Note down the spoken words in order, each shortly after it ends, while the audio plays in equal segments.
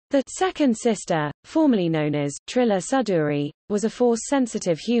The second sister, formerly known as Trilla Suduri, was a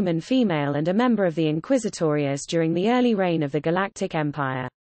Force-sensitive human female and a member of the Inquisitorius during the early reign of the Galactic Empire.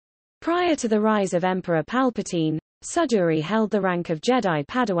 Prior to the rise of Emperor Palpatine, Suduri held the rank of Jedi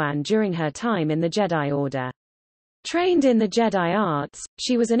Padawan during her time in the Jedi Order. Trained in the Jedi arts,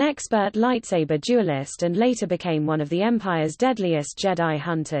 she was an expert lightsaber duelist and later became one of the Empire's deadliest Jedi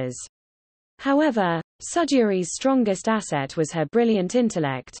hunters. However, Suduri's strongest asset was her brilliant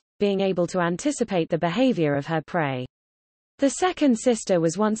intellect, being able to anticipate the behavior of her prey. The second sister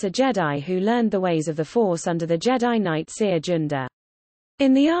was once a Jedi who learned the ways of the Force under the Jedi Knight seer Junda.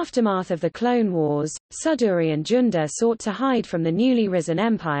 In the aftermath of the Clone Wars, Suduri and Junda sought to hide from the newly risen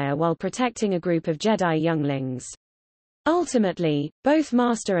Empire while protecting a group of Jedi younglings. Ultimately, both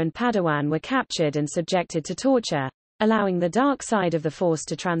Master and Padawan were captured and subjected to torture, allowing the dark side of the Force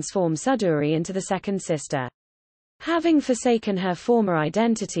to transform Suduri into the second sister. Having forsaken her former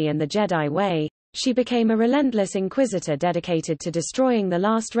identity and the Jedi way, she became a relentless inquisitor dedicated to destroying the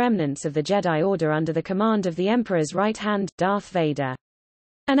last remnants of the Jedi Order under the command of the Emperor's right hand, Darth Vader.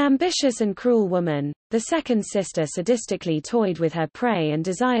 An ambitious and cruel woman, the second sister sadistically toyed with her prey and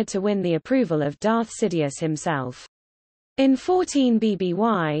desired to win the approval of Darth Sidious himself. In 14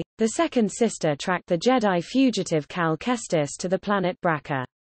 BBY, the second sister tracked the Jedi fugitive Cal Kestis to the planet Bracca.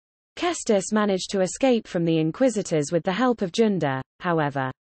 Kestis managed to escape from the Inquisitors with the help of Junda, however.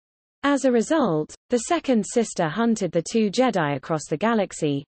 As a result, the second sister hunted the two Jedi across the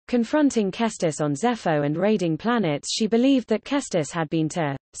galaxy, confronting Kestis on Zepho and raiding planets she believed that Kestis had been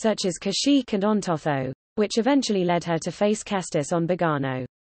to, such as Kashyyyk and Ontotho, which eventually led her to face Kestis on Bogano.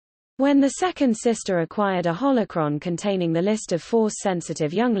 When the second sister acquired a holocron containing the list of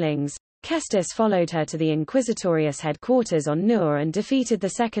Force-sensitive younglings, Kestis followed her to the Inquisitorius headquarters on Nur and defeated the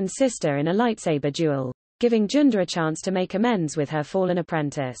second sister in a lightsaber duel, giving Junda a chance to make amends with her fallen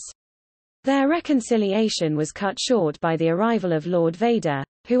apprentice. Their reconciliation was cut short by the arrival of Lord Vader,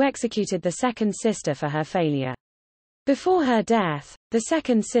 who executed the second sister for her failure. Before her death, the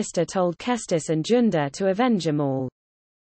second sister told Kestis and Junda to avenge them all.